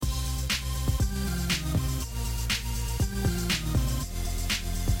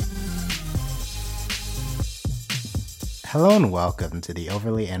Hello and welcome to the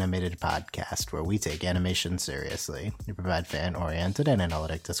Overly Animated Podcast, where we take animation seriously. We provide fan-oriented and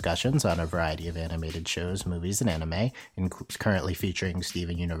analytic discussions on a variety of animated shows, movies, and anime, currently featuring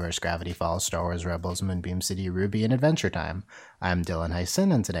Steven Universe, Gravity Falls, Star Wars Rebels, Moonbeam City, Ruby, and Adventure Time. I'm Dylan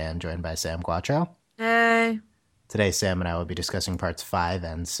Heisen, and today I'm joined by Sam Quattro. Hey. Today, Sam and I will be discussing parts 5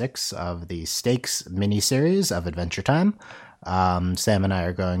 and 6 of the Stakes miniseries of Adventure Time. Sam and I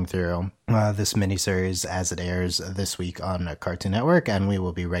are going through this miniseries as it airs this week on Cartoon Network, and we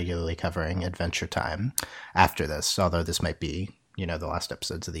will be regularly covering Adventure Time after this, although this might be, the last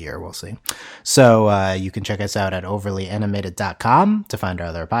episodes of the year, we'll see. So you can check us out at overlyanimated.com to find our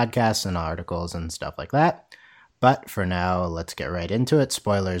other podcasts and articles and stuff like that. But for now, let's get right into it.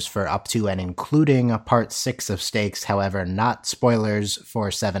 Spoilers for up to and including part 6 of Stakes, however, not spoilers for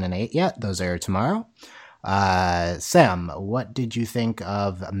 7 and 8 yet. Those air tomorrow. Sam, what did you think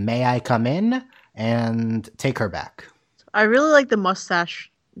of May I Come In and Take Her Back? I really like the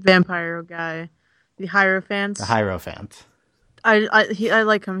mustache vampire guy, the Hierophant. The Hierophant. I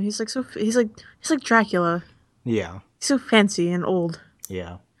like him. He's like Dracula. Yeah. He's so fancy and old.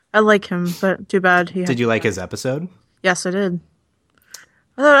 Yeah. I like him, but too bad he. Did you like his episode? Yes, I did.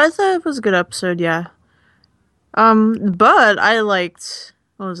 I thought it was a good episode. Yeah. But I liked,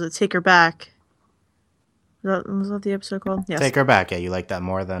 what was it? Take Her Back. Was that the episode called? Yes. Take Her Back. Yeah, you like that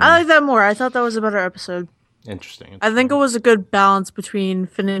more than... I like that more. I thought that was a better episode. Interesting. I think it was a good balance between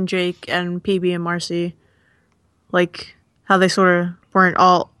Finn and Jake and PB and Marcy. Like, how they sort of weren't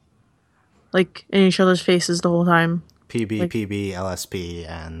all, like, in each other's faces the whole time. PB, LSP,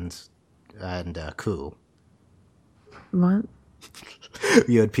 and Coup. What?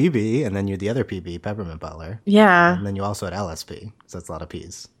 You had PB, and then you had the other PB, Peppermint Butler. Yeah. And then you also had LSP, so that's a lot of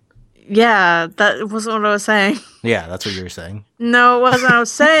Ps. Yeah, that wasn't what I was saying. Yeah, that's what you were saying. No, it wasn't. I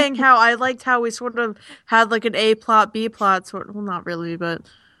was saying how I liked how we sort of had like an A plot, B plot, well, not really, but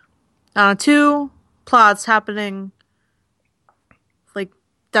two plots happening, like,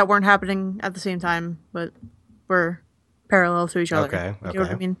 that weren't happening at the same time, but were parallel to each other. Okay. You know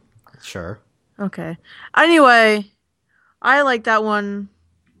what I mean? Sure. Okay. Anyway, I like that one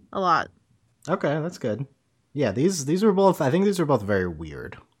a lot. Okay, that's good. Yeah, these were both, I think these were both very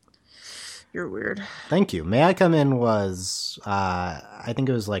weird. You're weird. Thank you. May I Come In was, I think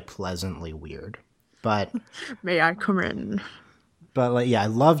it was, like, pleasantly weird. But... May I come in? But, like, yeah, I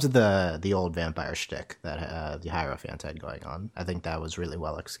loved the old vampire shtick that the Hierophant had going on. I think that was really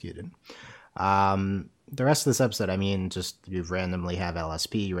well executed. The rest of this episode, I mean, just you randomly have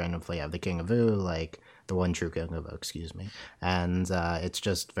LSP, you randomly have the King of Vu, like, the one true King of Vu, excuse me. And it's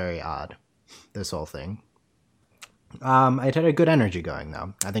just very odd, this whole thing. It had a good energy going,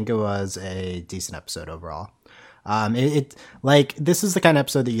 though. I think it was a decent episode overall. This is the kind of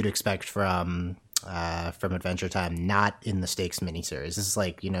episode that you'd expect from Adventure Time, not in the Stakes miniseries. This is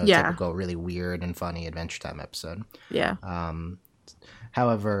like, typical, really weird and funny Adventure Time episode. Yeah.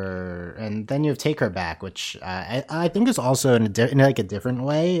 However, and then you have Take Her Back, which I think is also in a different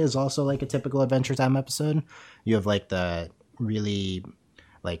way is also like a typical Adventure Time episode. You have like the really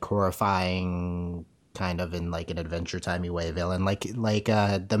like horrifying kind of in like an Adventure Timey way villain, like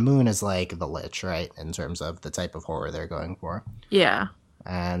the Moon is like the Lich, right, in terms of the type of horror they're going for. Yeah.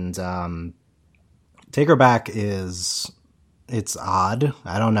 And Take Her Back it's odd.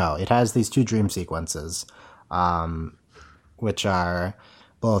 I don't know. It has these two dream sequences, which are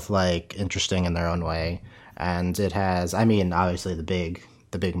both like interesting in their own way, and it has. I mean, obviously the big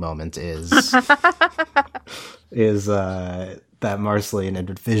moment is that Marceline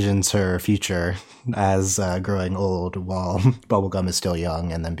envisions her future as growing old while Bubblegum is still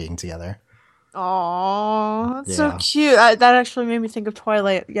young and then being together. Aww, that's so cute. That actually made me think of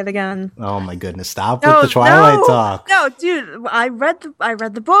Twilight yet again. Oh my goodness, stop with the Twilight talk. No, dude, I read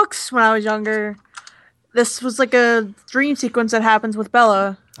the books when I was younger. This was like a dream sequence that happens with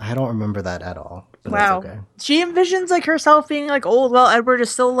Bella. I don't remember that at all. But wow. That's okay. She envisions like herself being like old while Edward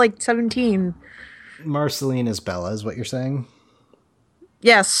is still like 17. Marceline is Bella, is what you're saying?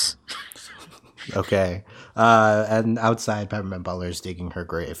 Yes. Okay. And outside, Peppermint Butler's digging her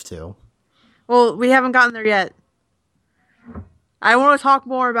grave, too. Well, we haven't gotten there yet. I want to talk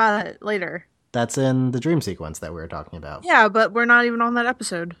more about it later. That's in the dream sequence that we were talking about. Yeah, but we're not even on that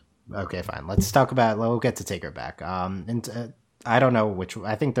episode. Okay, fine. We'll get to Take Her Back. I don't know which...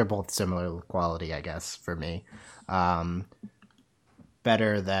 I think they're both similar quality, I guess, for me.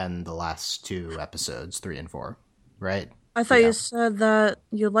 Better than the last two episodes, 3 and 4, right? I thought you said that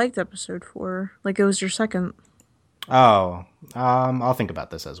you liked episode 4. Like it was your second. Oh, I'll think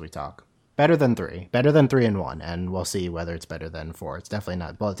about this as we talk. Better than 3. Better than 3 and 1, and we'll see whether it's better than 4. It's definitely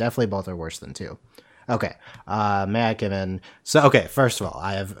not. Well, definitely both are worse than 2. Okay. May I come in? So, okay, first of all,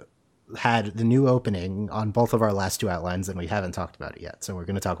 I have had the new opening on both of our last two outlines, and we haven't talked about it yet. So we're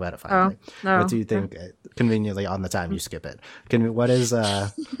going to talk about it finally. no. What do you think? Conveniently, on the time you skip it. What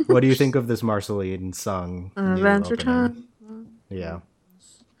do you think of this Marceline song? New Adventure opening? Time. Yeah,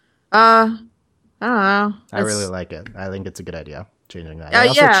 I don't know. I really like it. I think it's a good idea changing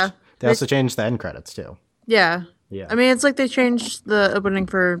that. Yeah. They also changed the end credits too. Yeah. Yeah. I mean, it's like they changed the opening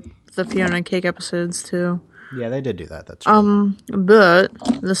for the Fiona and Cake episodes too. Yeah, they did do that. That's true. But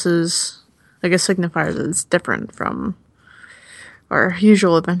this is like a signifier that's different from our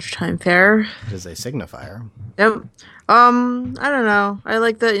usual Adventure Time fare. It is a signifier. Yep. I don't know. I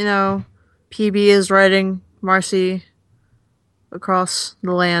like that, PB is riding Marcy across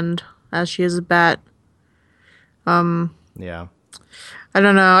the land as she is a bat. Yeah. I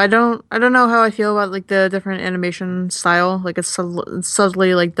don't know. I don't know how I feel about like the different animation style. Like it's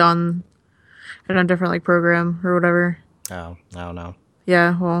subtly like done in a different like program or whatever. Oh, I don't know.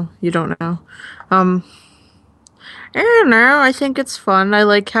 Yeah, well, you don't know. I don't know. I think it's fun. I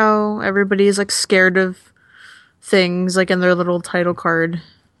like how everybody's like scared of things like in their little title card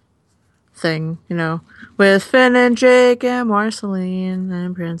thing, with Finn and Jake and Marceline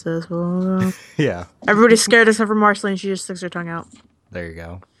and Princess. Yeah. Everybody's scared except for Marceline. She just sticks her tongue out. There you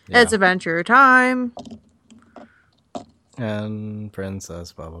go. Yeah. It's adventure time. And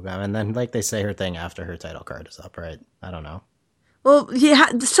Princess Bubblegum. And then, like, they say her thing after her title card is up, right? I don't know. Well,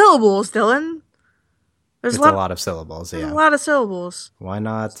 the syllables, Dylan. It's a lot of syllables, There's yeah. a lot of syllables. Why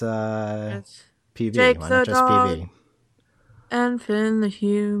not PB? Jake Why the not just dog. PB? And Finn the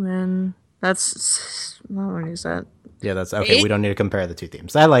human. That's... What is that? Yeah, that's okay. We don't need to compare the two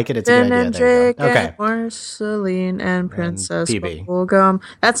themes. I like it. It's a Finn good idea. and There you Jake go. Okay. and Marceline and Princess PB. Bubblegum.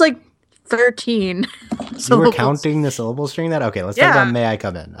 That's like 13 You syllables. were counting the syllables during that? Okay, let's talk Yeah. about May I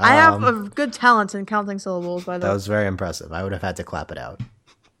Come In. I have a good talent in counting syllables, by the That way. was very impressive. I would have had to clap it out.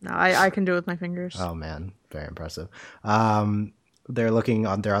 No, I can do it with my fingers. Oh man, very impressive. They're on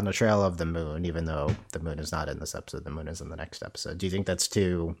the trail of the moon, even though the moon is not in this episode. The moon is in the next episode. Do you think it's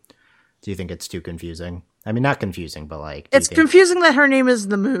too confusing? I mean, not confusing, but like It's confusing that her name is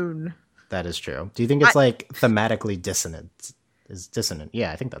the Moon. that is true. Do you think it's like thematically dissonant? Is dissonant?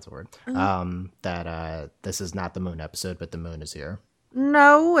 Yeah, I think that's a word. That this is not the moon episode, but the moon is here.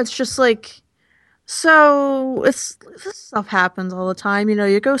 No, it's just like this stuff happens all the time.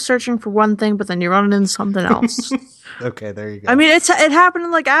 You go searching for one thing, but then you run into something else. Okay, there you go. I mean, it happened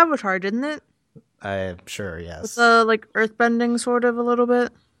in like Avatar, didn't it? I'm sure, yes. It's like earthbending sort of a little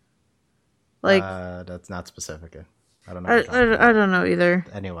bit. Like that's not specific. I don't know. I don't know either.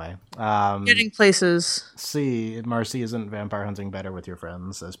 Anyway, Getting places. see, Marcy, isn't vampire hunting better with your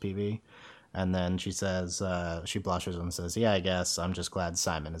friends, says PB. And then she says, she blushes and says, yeah, I guess. I'm just glad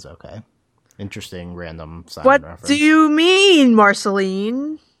Simon is okay. Interesting random Simon What reference. do you mean,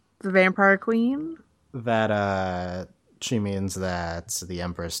 Marceline? The vampire queen? That she means that the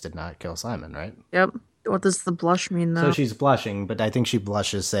Empress did not kill Simon, right? Yep. What does the blush mean, though? So she's blushing, but I think she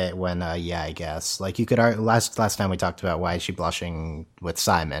blushes when, yeah, I guess. Like, you could argue, last time we talked about why is she blushing with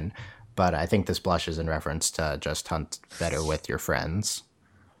Simon, but I think this blush is in reference to just hunt better with your friends.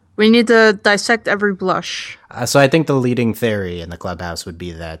 We need to dissect every blush. So I think the leading theory in the clubhouse would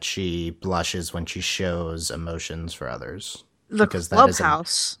be that she blushes when she shows emotions for others. The Because that is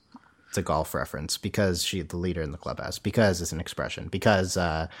clubhouse. It's a golf reference because she's the leader in the clubhouse. Because it's an expression. Because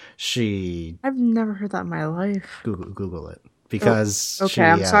she I've never heard that in my life. Google it. Because Okay,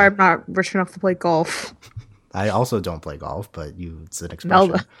 I'm sorry I'm not rich enough to play golf. I also don't play golf, but it's an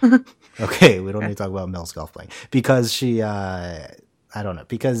expression. Melba. Okay, we don't need to talk about Mel's golf playing because she. I don't know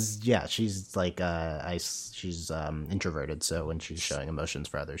because yeah, she's like she's introverted. So when she's showing emotions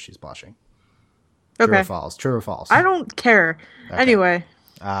for others, she's blushing. True Okay. or false? True or false? I don't care. Anyway.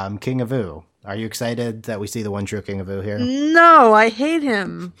 King of Ooh. Are you excited that we see the one true King of Ooh here? No, I hate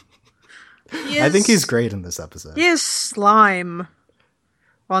him. I think he's great in this episode. He is slime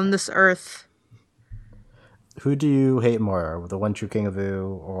on this earth. Who do you hate more, the one true King of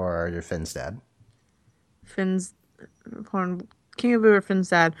Ooh or your Finn's dad? King of Ooh or Finn's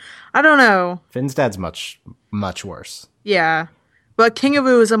dad? I don't know. Finn's dad's much worse. Yeah. But King of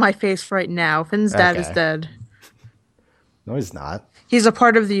Ooh is in my face right now. Finn's dad is Okay. dead. No, he's not. He's a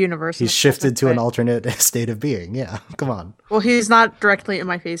part of the universe. He's shifted to an alternate state of being. Yeah, come on. Well, he's not directly in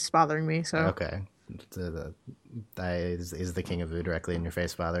my face bothering me, so. Okay. Is the King of Ooh directly in your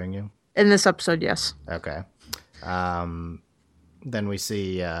face bothering you? In this episode, yes. Okay. Then we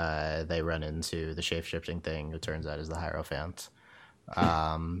see they run into the shape-shifting thing, who turns out is the Hierophant. We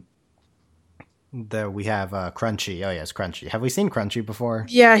have Crunchy. Oh, yes, Crunchy. Have we seen Crunchy before?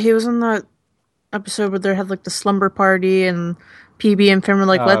 Yeah, he was in the episode where they had like the slumber party and PB and Finn were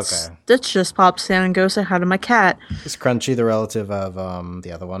like, Oh, let's okay. just pop Stan and go say hi to my cat. Is Crunchy the relative of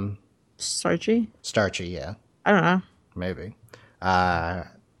the other one? Starchy? Starchy, yeah, I don't know. maybe. Uh,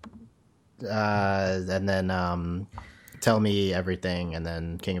 and then tell me everything, and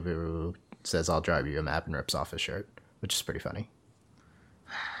then King of Boo says, "I'll draw you a map," and rips off his shirt, which is pretty funny.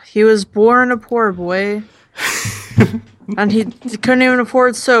 He was born a poor boy. And he couldn't even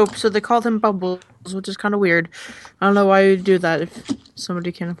afford soap, so they called him Bubbles, which is kind of weird. I don't know why you'd do that if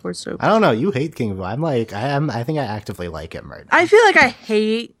somebody can't afford soap. I don't know. You hate King of Boo. I'm like, I am. I think I actively like him right now. I feel like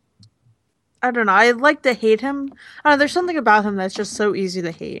I don't know. I like to hate him. I don't know, there's something about him that's just so easy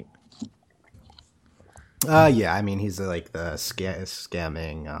to hate. Yeah. I mean, he's like the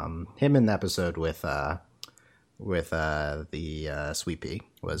scamming. Him in the episode with the Sweet Pea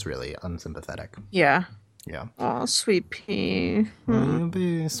was really unsympathetic. Yeah. Yeah. Oh, sweet pea. Will you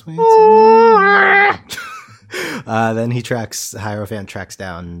be sweet? Then Hierophant tracks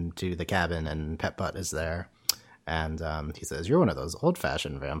down to the cabin, and Pet Butt is there. And he says, "You're one of those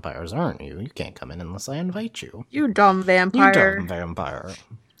old-fashioned vampires, aren't you? You can't come in unless I invite you. You dumb vampire. You dumb vampire."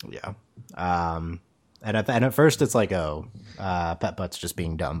 Yeah. And at first it's like, oh, Pet Butt's just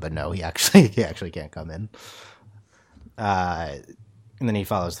being dumb, but no, he actually can't come in. And then he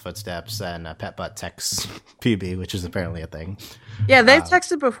follows the footsteps, and Pet Butt texts PB, which is apparently a thing. Yeah, they've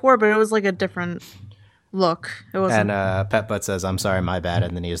texted before, but it was like a different look. It wasn't. And Pet Butt says, "I'm sorry, my bad,"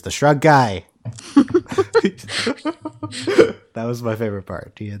 and then he is the shrug guy. That was my favorite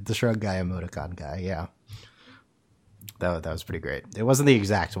part. He had the shrug guy, emoticon guy. Yeah, that was pretty great. It wasn't the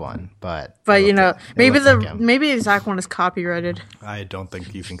exact one, but you know, maybe him. maybe the exact one is copyrighted. I don't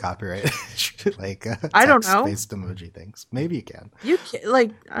think you can copyright like I don't know. text-based emoji things. Maybe you can. You can,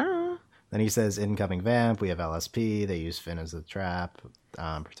 like, I don't know. Then he says, "Incoming vamp. We have LSP. They use Finn as a trap,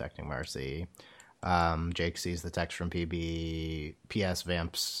 protecting Marcy." Jake sees the text from PB. P.S.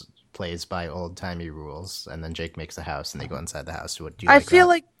 Vamps plays by old-timey rules, and then Jake makes a house, and they go inside the house. What do you? I feel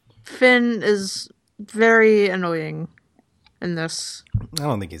like Finn is very annoying in this. I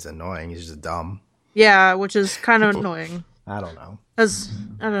don't think he's annoying. He's just dumb. Yeah, which is kind of annoying. I don't know. Because,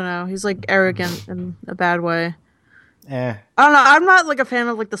 I don't know, he's like arrogant in a bad way. Eh. I don't know, I'm not like a fan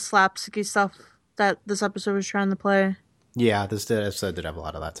of like the slapsticky stuff that this episode was trying to play. Yeah, this episode did have a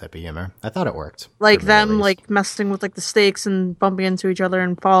lot of that type of humor. I thought it worked. Like them like messing with like the stakes and bumping into each other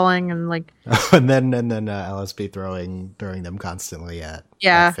and falling and like and then LSP throwing them constantly at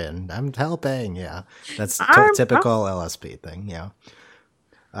Finn. I'm helping. Yeah, that's typical LSP thing. Yeah.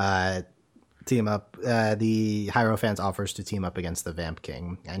 Team up. The Hierophant offers to team up against the Vamp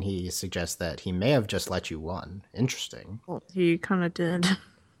King, and he suggests that he may have just let you won. Interesting. Well, he kind of did.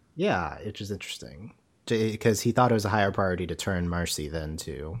 Yeah, which is interesting because he thought it was a higher priority to turn Marcy than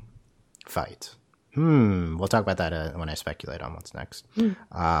to fight. We'll talk about that when I speculate on what's next.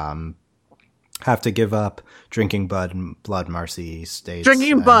 Have to give up drinking blood. Marcy states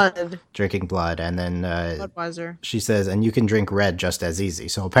drinking blood, and then Budweiser. She says, and you can drink red just as easy.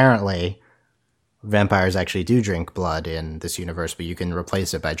 So apparently, vampires actually do drink blood in this universe, but you can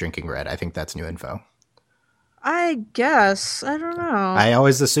replace it by drinking red. I think that's new info. I guess. I don't know. I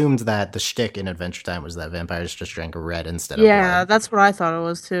always assumed that the shtick in Adventure Time was that vampires just drank red instead of blood. Yeah, that's what I thought it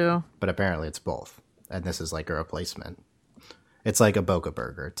was too. But apparently it's both. And this is like a replacement. It's like a Boca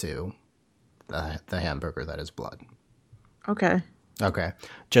Burger to the hamburger that is blood. Okay.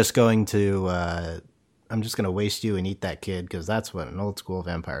 Just going to... I'm just going to waste you and eat that kid because that's what an old school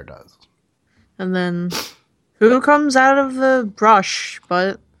vampire does. And then who comes out of the brush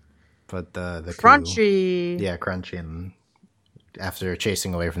but the Crunchy. Coup. Yeah, Crunchy. And after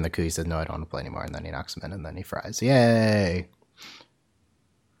chasing away from the coup, he said, "No, I don't want to play anymore." And then he knocks him in, and then he fries. Yay!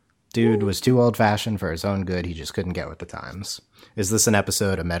 Dude was too old-fashioned for his own good. He just couldn't get with the times. Is this an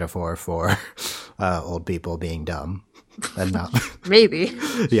episode, a metaphor for old people being dumb? And not maybe.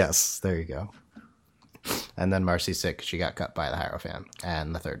 Yes, there you go. And then Marcy's sick. She got cut by the Hierophant,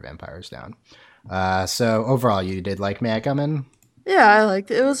 and the third vampire is down. So overall, you did like May I Come In? Yeah, I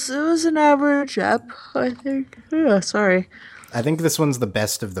liked it. It was an average ep, I think. Yeah, sorry. I think this one's the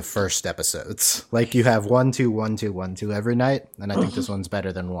best of the first episodes. Like, you have 1, 2, 1, 2, 1, 2 every night, and I think this one's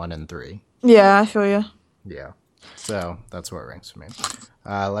better than 1 and 3. Yeah, I feel you. Yeah. So, that's where it ranks for me.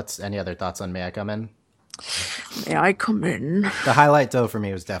 Any other thoughts on May I Come In? May I come in? The highlight, though, for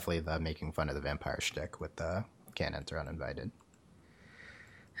me was definitely the making fun of the vampire shtick with the can't enter uninvited.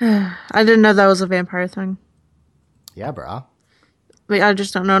 I didn't know that was a vampire thing. Yeah, brah. Wait, I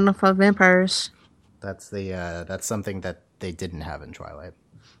just don't know enough about vampires. That's something that they didn't have in Twilight.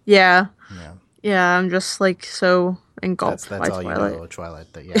 Yeah. Yeah, I'm just like so That's engulfed that's by all you Twilight. know,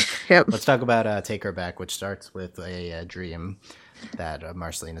 Twilight. That yeah. Yep. Let's talk about Take Her Back, which starts with a dream that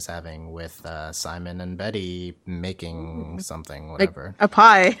Marceline is having with Simon and Betty making something, Like whatever, a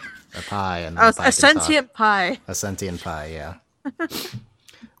pie. a pie, and then the A pie can talk. sentient pie. A sentient pie, yeah.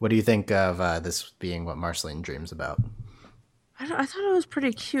 What do you think of this being what Marceline dreams about? I thought it was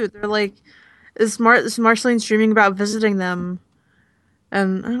pretty cute. They're like, is Marceline's dreaming about visiting them,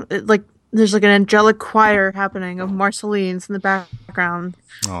 and like there's like an angelic choir happening of Marcelines in the background.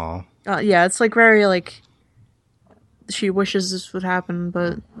 Oh, Yeah, it's like very like she wishes this would happen,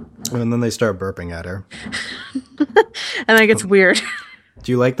 but and then they start burping at her. and then it gets weird.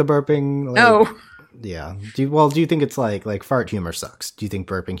 Do you like the burping? Like, No. yeah. Do you think it's like fart humor sucks? Do you think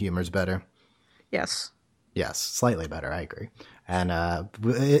burping humor is better? Yes. Yes, slightly better. I agree. And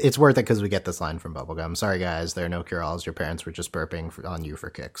it's worth it because we get this line from Bubblegum. Sorry, guys, there are no cure-alls. Your parents were just burping on you for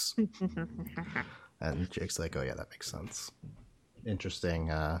kicks. And Jake's like, oh, yeah, that makes sense. Interesting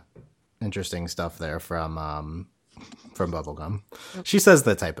interesting stuff there from Bubblegum. Yep. She says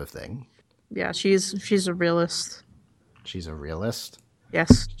the type of thing. Yeah, she's a realist. She's a realist?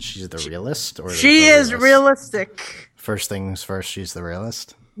 Yes. She's the realist? Or She the is realist? realistic. First things first, she's the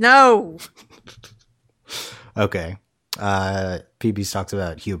realist? No. Okay. PB's talks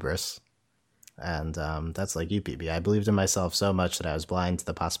about hubris. And that's like you, PB. I believed in myself so much that I was blind to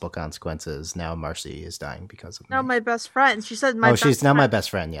the possible consequences. Now Marcy is dying because of me. No, my best friend. She said my Oh, best she's now friend. my best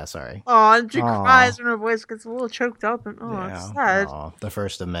friend. Yeah, sorry. Oh, and she Aw. cries and her voice gets a little choked up and Yeah. it's sad. Aw, the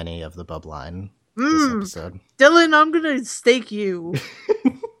first of many of the bub line this Mm, episode. Dylan, I'm gonna stake you.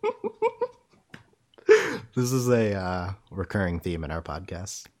 This is a recurring theme in our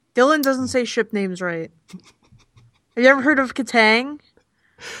podcast. Dylan doesn't say ship names right. Have you ever heard of Katang?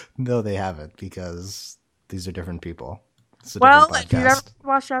 No, they haven't because these are different people. It's a Well, different if you've ever podcast.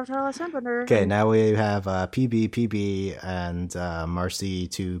 watched Avatar Last Airbender. Okay, now we have PB, and Marcy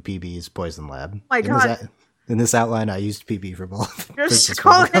to PB's Poison Lab. My In God. in this outline, I used PB for both. You're Princess just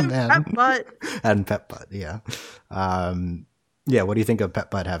calling him Bubblegum Pep Butt. and Pet Butt, yeah. Yeah, what do you think of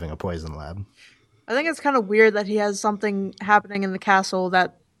Pet Butt having a poison lab? I think it's kind of weird that he has something happening in the castle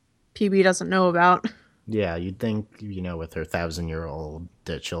that PB doesn't know about. Yeah, you'd think, with her 1,000-year-old,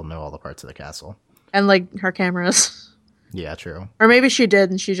 that she'll know all the parts of the castle. And like her cameras. Yeah, true. Or maybe she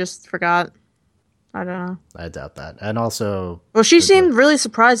did and she just forgot. I don't know. I doubt that. And also, Well, she seemed really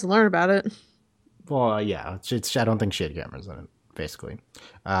surprised to learn about it. well, yeah, I don't think she had cameras in it, basically.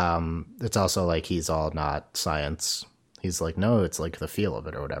 It's also like he's all not science. He's like, no, it's like the feel of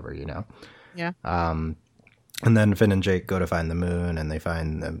it or whatever, Yeah. And then Finn and Jake go to find the moon, and they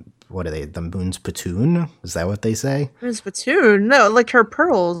find the moon's platoon? Is that what they say? It's Spittoon. No, like her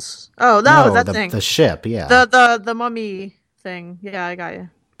pearls. Oh, no, that the, thing. The ship, yeah. The mummy thing. Yeah, I got you.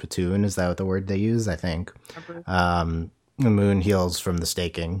 Platoon, is that what the word they use? I think. The moon heals from the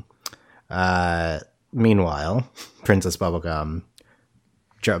staking. Meanwhile, Princess Bubblegum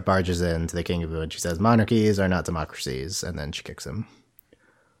barges into the King of Boo and she says, monarchies are not democracies, and then she kicks him.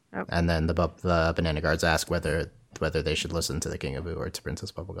 Yep. And then the banana guards ask whether they should listen to the King of Boo or to Princess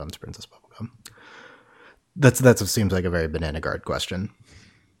Bubblegum. That seems like a very banana guard question.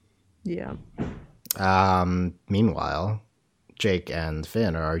 Yeah. Meanwhile, Jake and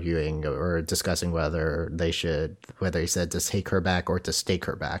Finn are arguing or discussing whether he said to take her back or to stake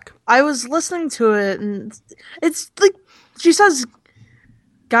her back. I was listening to it and it's like she says,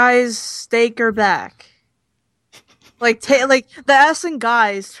 guys, stake her back. Like the S in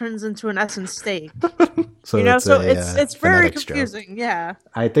guys turns into an S in steak. So it's very phonetics joke. confusing. Yeah.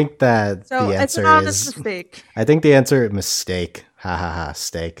 I think that So the it's an answer honest is. mistake. I think the answer mistake. Ha ha ha.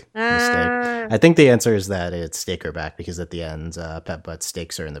 Steak. Mistake. I think the answer is that it's stake her back because at the end, Pet Butt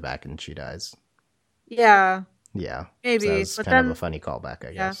stakes her in the back and she dies. Yeah. Yeah. Maybe, So that's but kind then- of a funny callback, I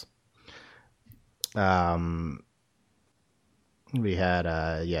Yeah. guess. We had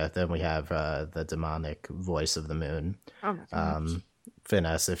then we have the demonic voice of the moon. Oh my gosh. Finn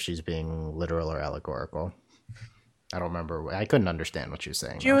asks if she's being literal or allegorical. I don't remember. I couldn't understand what she was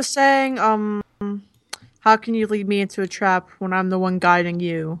saying. She was saying, how can you lead me into a trap when I'm the one guiding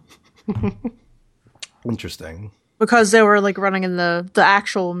you? Interesting. Because they were like running in the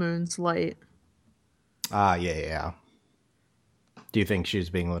actual moon's light. Yeah. Do you think she's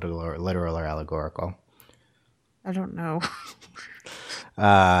being literal or allegorical? I don't know.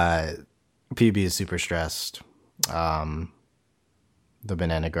 PB is super stressed. The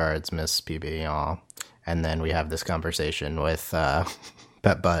banana guards miss PB, and then we have this conversation with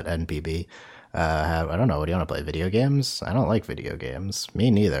Pet Butt and PB. I don't know. What do you want to play? Video games? I don't like video games.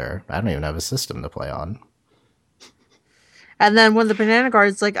 Me neither. I don't even have a system to play on. And then when the banana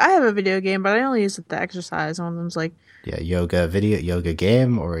guard's like, I have a video game, but I only use it to exercise. One of them's like, Yeah, yoga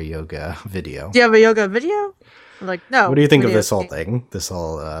game, or a yoga video? do you have a yoga video? I'm like, no. What do you think of video this whole game. thing? This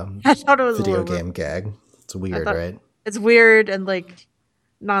whole I thought it was a video little game gag. It's weird, thought- right? It's weird and like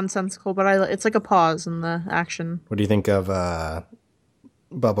nonsensical, but it's like a pause in the action. What do you think of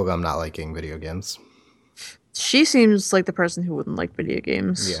Bubblegum not liking video games? She seems like the person who wouldn't like video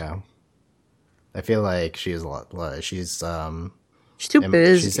games. Yeah, I feel like she's She's too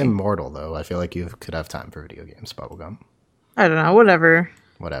busy. she's immortal though. I feel like you could have time for video games, Bubblegum. I don't know. Whatever.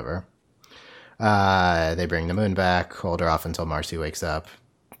 Whatever. They bring the moon back, hold her off until Marcy wakes up.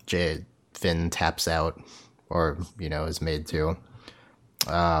 Finn taps out, or is made to.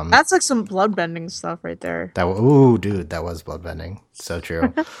 That's like some bloodbending stuff right there. Ooh, dude, that was bloodbending. So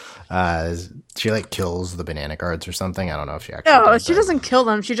true. She like kills the banana guards or something. I don't know if she actually. No, did, she but- doesn't kill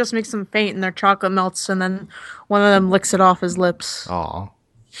them. She just makes them faint, and their chocolate melts, and then one of them licks it off his lips. Aw.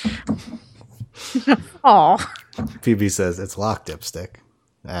 Aw. PB says it's lock dipstick,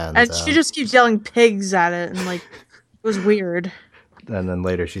 and She just keeps yelling pigs at it, and like it was weird. and then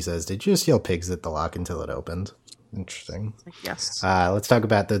later she says, "Did you just yell pigs at the lock until it opened?" Interesting. Like, yes. Let's talk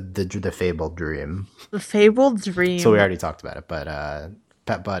about the fabled dream. The fabled dream. So we already talked about it, but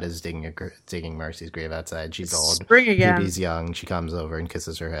Pet Butt is digging Marcy's grave outside. She's old. Spring again. PB's young. She comes over and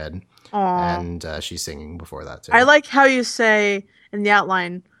kisses her head, Aw. and she's singing before that too. I like how you say in the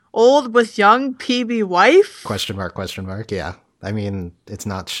outline, old with young PB wife? Question mark, question mark. Yeah. I mean, it's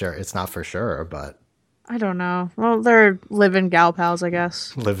not sure. It's not for sure, but I don't know. Well, they're living gal pals, I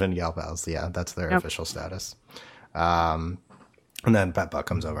guess. live in gal pals. Yeah, that's their official status. And then Pet Butt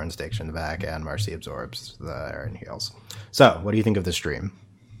comes over and stakes her in the back, and Marcy absorbs the air and heals. So, what do you think of this dream?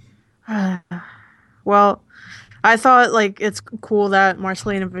 Well, I thought like it's cool that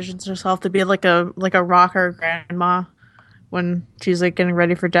Marceline envisions herself to be like a rocker grandma when she's like getting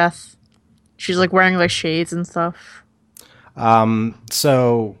ready for death. She's like wearing like shades and stuff.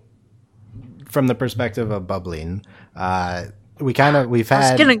 So, from the perspective of Bubbling, we've I was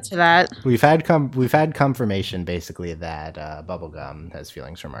had getting to that. we've had confirmation basically that Bubblegum has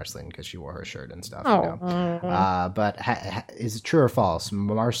feelings for Marceline because she wore her shirt and stuff. But is it true or false?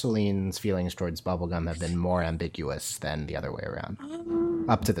 Marceline's feelings towards Bubblegum have been more ambiguous than the other way around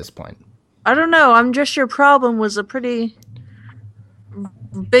up to this point. I don't know. I'm just your problem was a pretty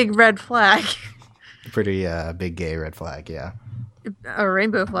big red flag. Pretty big gay red flag, yeah. A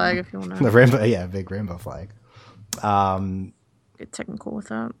rainbow flag, if you want The to rainbow, yeah, big rainbow flag. get technical with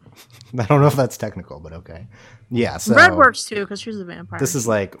that. I don't know if that's technical, but okay. Yeah, so Red works too because she's a vampire. this is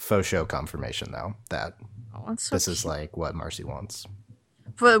like faux show confirmation, though, that Oh, that's so this is like what Marcy wants.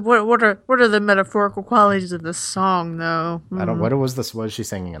 But what are the metaphorical qualities of this song though? I don't. What was this? What was she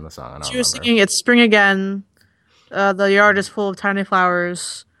singing in the song? I don't She was remember. singing "It's Spring Again." The yard is full of tiny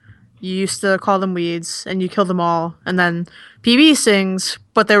flowers. You used to call them weeds, and you killed them all. And then PB sings,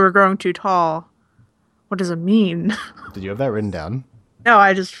 "But they were growing too tall." What does it mean? Did you have that written down? No,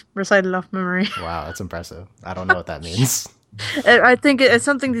 I just recited off memory. Wow, that's impressive. I don't know what that means. I think it's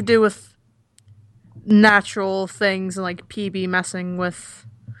something to do with natural things and like PB messing with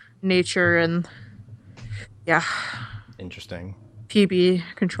nature and yeah, Interesting. PB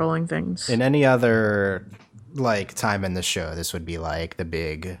controlling things. In any other like time in the show, this would be like the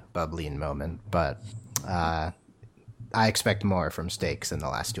big bubbling moment, but I expect more from Stakes in the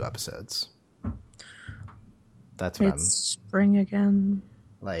last two episodes. That's what It's spring again.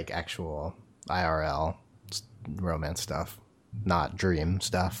 I'm like actual IRL romance stuff, not dream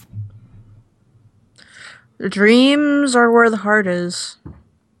stuff. The dreams are where the heart is,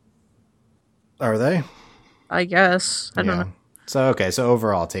 Are they? I guess. I don't know. So okay, so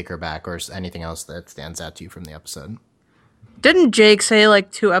overall, take her back, or anything else that stands out to you from the episode? Didn't Jake say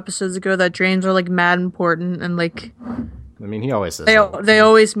like 2 episodes ago that dreams are like mad important and like I mean, he always says they that. they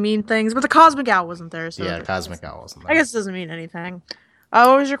always mean things, but the Cosmic Owl wasn't there, so Yeah, Cosmic Owl wasn't I there. guess it doesn't mean anything.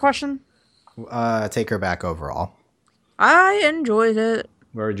 What was your question? Take her back overall. I enjoyed it.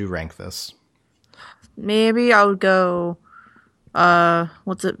 Where would you rank this? Maybe I would go.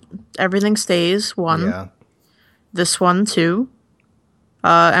 What's it? Everything Stays 1. Yeah. This one 2.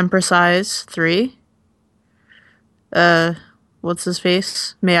 Empress Eyes 3. What's his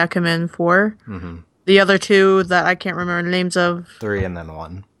face? May I Come In 4. Mm-hmm. The other 2 that I can't remember the names of. 3 and then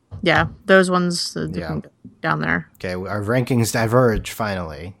 1. Yeah, those ones you Yeah. can go down there. Okay, our rankings diverge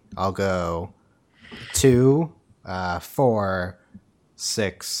finally. I'll go 2, 4,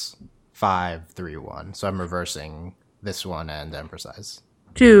 6, 5, 3, 1. So I'm reversing this one and Empress Eyes.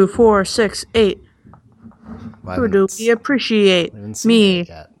 2, 4, 6, 8. Well, I Who do haven't we appreciate? I haven't seen Me. it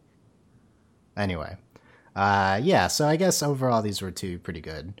yet. Anyway, Yeah, so I guess overall these were two pretty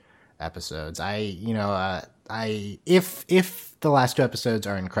good episodes. If the last two episodes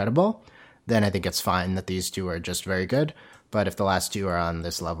are incredible, then I think it's fine that these two are just very good. But if the last two are on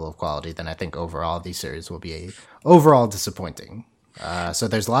this level of quality, then I think overall these series will be overall disappointing. So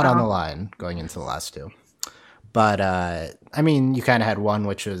there's a lot on the line going into the last two. But I mean, you kind of had one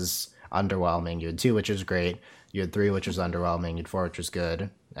which was underwhelming. You had two which was great. You had three which was underwhelming. You had four which was good,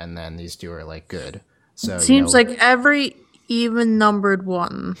 and then these two are like good. So Seems like every even numbered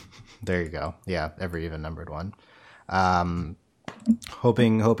one. There you go. Yeah, every even numbered one.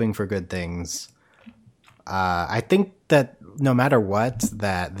 Hoping for good things. I think that no matter what,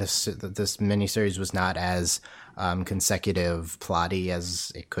 that this miniseries was not as consecutive plotty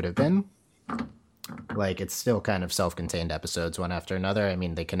as it could have been. Like, it's still kind of self-contained episodes one after another. I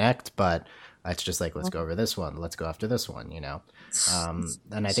mean, they connect, but it's just like, let's go over this one, let's go after this one, you know.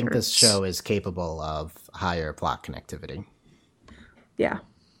 And I think this show is capable of higher plot connectivity. Yeah.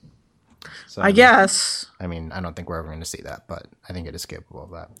 So, I guess. I mean, I don't think we're ever going to see that, but I think it is capable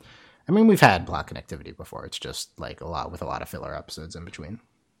of that. I mean, we've had plot connectivity before. It's just like a lot of filler episodes in between.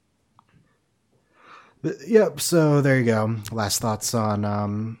 But, yep. So there you go. Last thoughts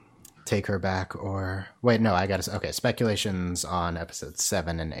on Take Her Back, or wait, no, okay. Speculations on episodes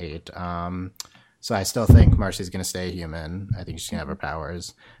 7 and 8. So I still think Marcy's going to stay human. I think she's going to have her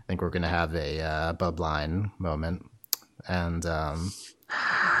powers. I think we're going to have a Bub Line moment, and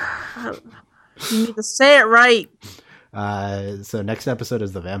you need to say it right. So next episode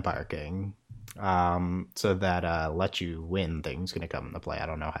is the Vampire King. So that let you win thing's going to come into play. I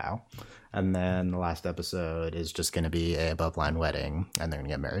don't know how. And then the last episode is just going to be a above line wedding, and they're going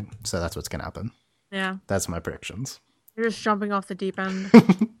to get married. So that's what's going to happen. Yeah. That's my predictions. You're just jumping off the deep end.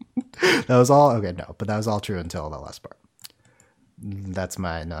 That was all okay. No, but that was all true until the last part. That's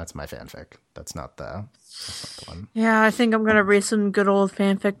my fanfic. That's not the one. Yeah, I think I'm gonna read some good old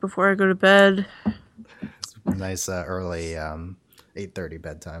fanfic before I go to bed. Nice early 8:30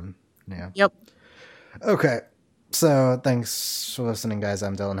 bedtime. Yeah. Yep. Okay. So thanks for listening, guys.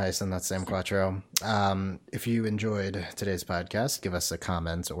 I'm Dylan Heisen. That's Sam Quattro. If you enjoyed today's podcast, give us a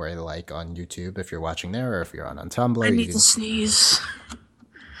comment or a like on YouTube if you're watching there, or if you're on Tumblr. I need to sneeze.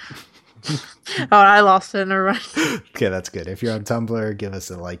 Oh, I lost it. Never mind. Okay, that's good. If you're on Tumblr, give us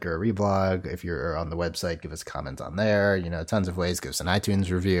a like or a reblog. If you're on the website, give us a comment on there. You know, tons of ways. Give us an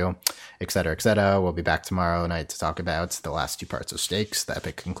iTunes review, etc., etc. We'll be back tomorrow night to talk about the last two parts of Stakes, the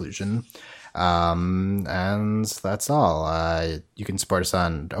epic conclusion. And that's all. You can support us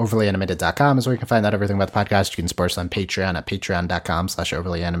on overlyanimated.com is where you can find out everything about the podcast. You can support us on Patreon at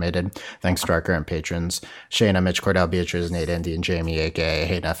patreon.com/overlyanimated. Thanks to our current patrons, Shayna, Mitch, Cordell, Beatrice, Nate, Andy, and Jamie, aka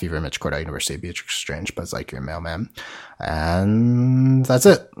Hey Enough, Fever, Mitch, Cordell, University of Beatrix Strange, Buzz Like Your Mailman. And that's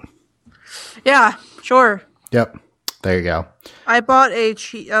it. Yeah, sure. Yep. There you go. I bought a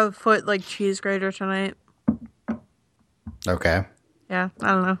foot cheese grater tonight. Okay. Yeah,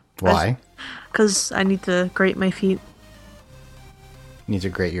 I don't know. Why? Because I need to grate my feet. Need to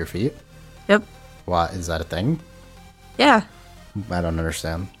grate your feet? Yep. Why? Is that a thing? Yeah. I don't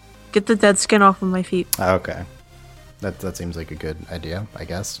understand. Get the dead skin off of my feet. Okay. That seems like a good idea, I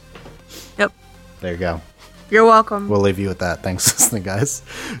guess. Yep. There you go. You're welcome. We'll leave you with that. Thanks for listening, guys.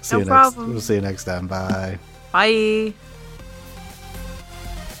 No problem. We'll see you next time. Bye. Bye.